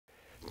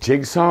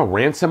Jigsaw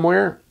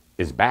ransomware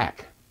is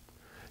back.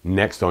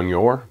 Next on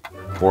your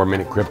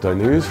 4-Minute Crypto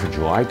News for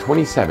July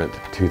 27th,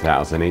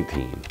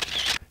 2018.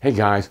 Hey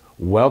guys,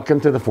 welcome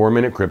to the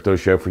 4-Minute Crypto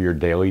Show for your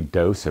daily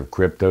dose of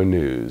crypto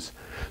news.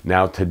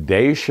 Now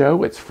today's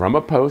show, it's from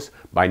a post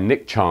by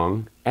Nick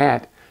Chong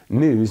at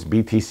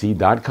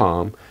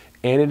newsbtc.com,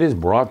 and it is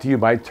brought to you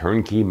by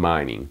Turnkey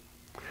Mining.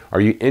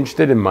 Are you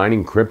interested in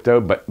mining crypto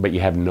but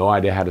you have no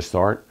idea how to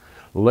start?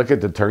 Look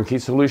at the turnkey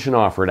solution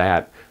offered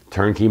at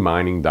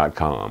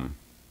turnkeymining.com.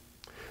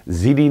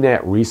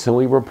 ZDNet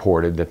recently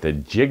reported that the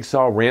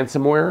Jigsaw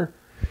ransomware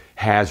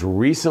has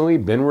recently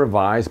been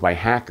revised by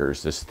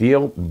hackers to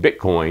steal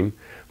Bitcoin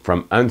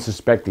from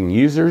unsuspecting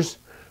users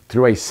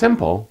through a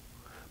simple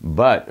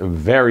but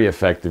very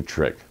effective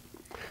trick.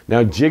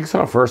 Now,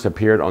 Jigsaw first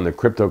appeared on the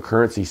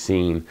cryptocurrency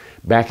scene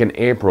back in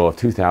April of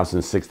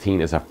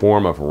 2016 as a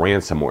form of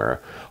ransomware,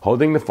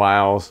 holding the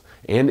files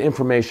and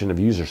information of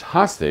users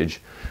hostage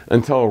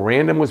until a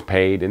ransom was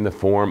paid in the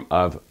form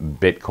of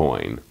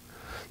Bitcoin.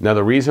 Now,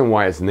 the reason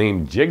why it's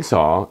named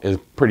Jigsaw is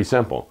pretty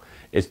simple.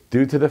 It's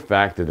due to the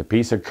fact that the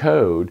piece of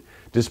code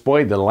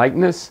displayed the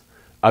likeness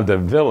of the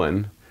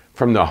villain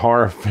from the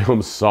horror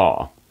film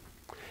Saw.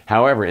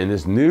 However, in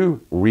this new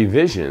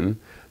revision,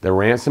 the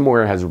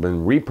ransomware has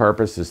been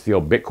repurposed to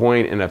steal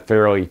Bitcoin in a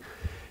fairly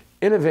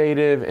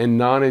innovative and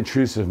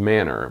non-intrusive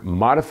manner,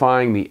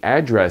 modifying the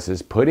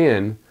addresses put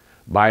in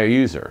by a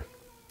user.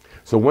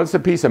 So once the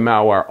piece of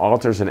malware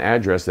alters an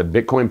address, the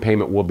Bitcoin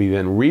payment will be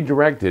then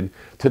redirected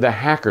to the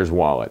hacker's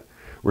wallet,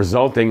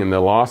 resulting in the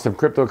loss of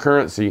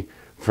cryptocurrency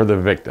for the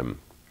victim.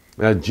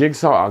 Now,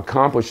 Jigsaw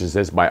accomplishes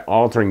this by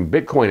altering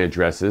Bitcoin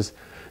addresses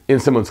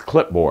in someone's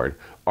clipboard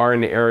or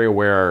in the area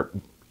where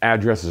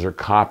addresses are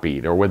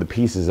copied or where the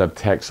pieces of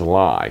text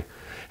lie.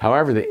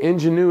 However, the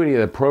ingenuity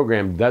of the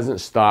program doesn't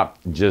stop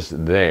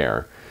just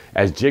there,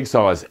 as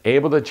Jigsaw is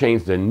able to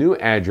change the new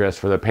address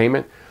for the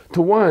payment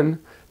to one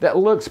that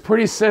looks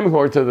pretty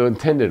similar to the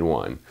intended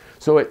one.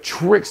 So it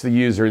tricks the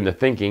user into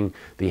thinking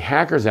the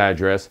hacker's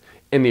address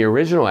and the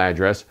original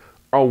address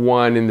are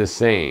one and the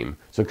same.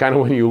 So kind of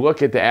when you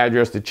look at the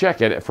address to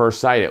check it at first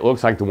sight, it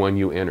looks like the one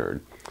you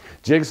entered.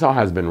 Jigsaw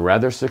has been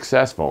rather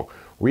successful.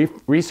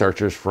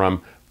 Researchers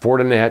from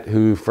Fortinet,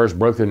 who first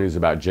broke the news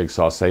about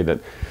Jigsaw, say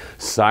that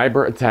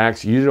cyber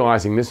attacks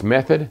utilizing this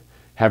method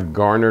have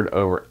garnered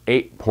over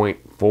 8.4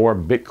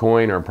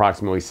 Bitcoin, or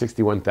approximately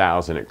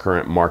 61,000 at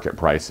current market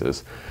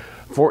prices.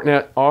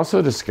 Fortinet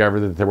also discovered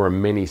that there were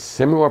many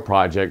similar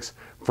projects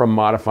from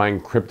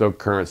modifying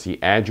cryptocurrency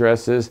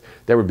addresses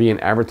that were being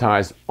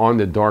advertised on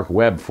the dark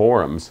web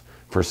forums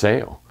for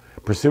sale,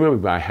 presumably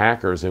by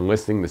hackers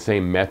enlisting the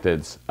same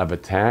methods of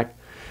attack.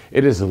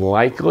 It is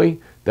likely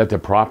that the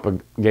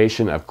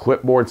propagation of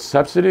clipboard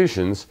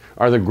substitutions,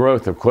 or the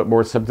growth of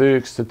clipboard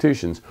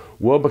substitutions,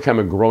 will become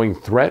a growing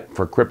threat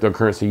for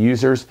cryptocurrency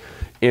users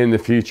in the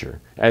future,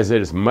 as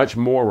it is much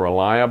more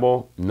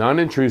reliable,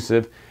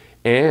 non-intrusive,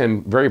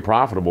 and very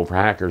profitable for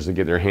hackers to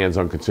get their hands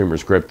on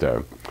consumers'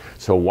 crypto.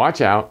 So watch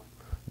out,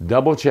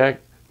 double check,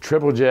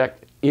 triple check,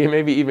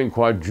 maybe even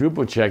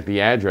quadruple check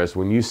the address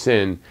when you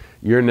send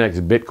your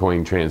next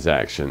Bitcoin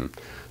transaction.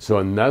 So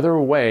another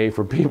way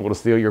for people to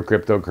steal your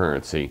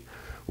cryptocurrency.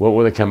 What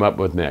will they come up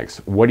with next?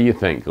 What do you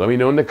think? Let me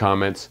know in the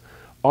comments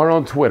or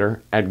on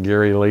Twitter at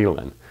Gary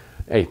Leland.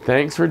 Hey,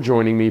 thanks for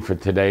joining me for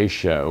today's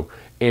show.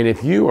 And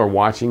if you are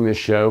watching this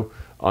show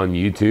on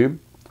YouTube,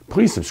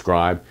 please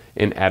subscribe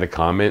and add a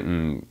comment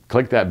and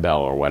click that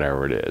bell or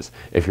whatever it is.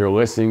 If you're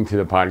listening to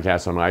the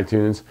podcast on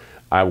iTunes,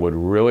 I would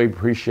really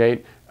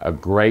appreciate a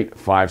great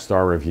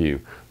 5-star review.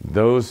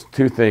 Those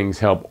two things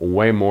help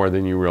way more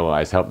than you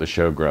realize, help the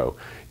show grow.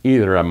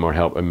 Either of them will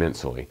help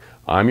immensely.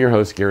 I'm your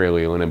host, Gary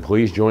Leland, and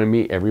please join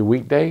me every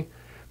weekday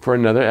for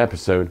another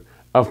episode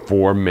of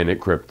 4-Minute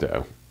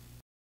Crypto.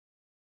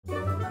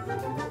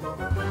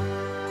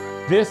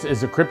 This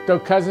is a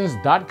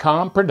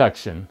CryptoCousins.com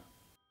production.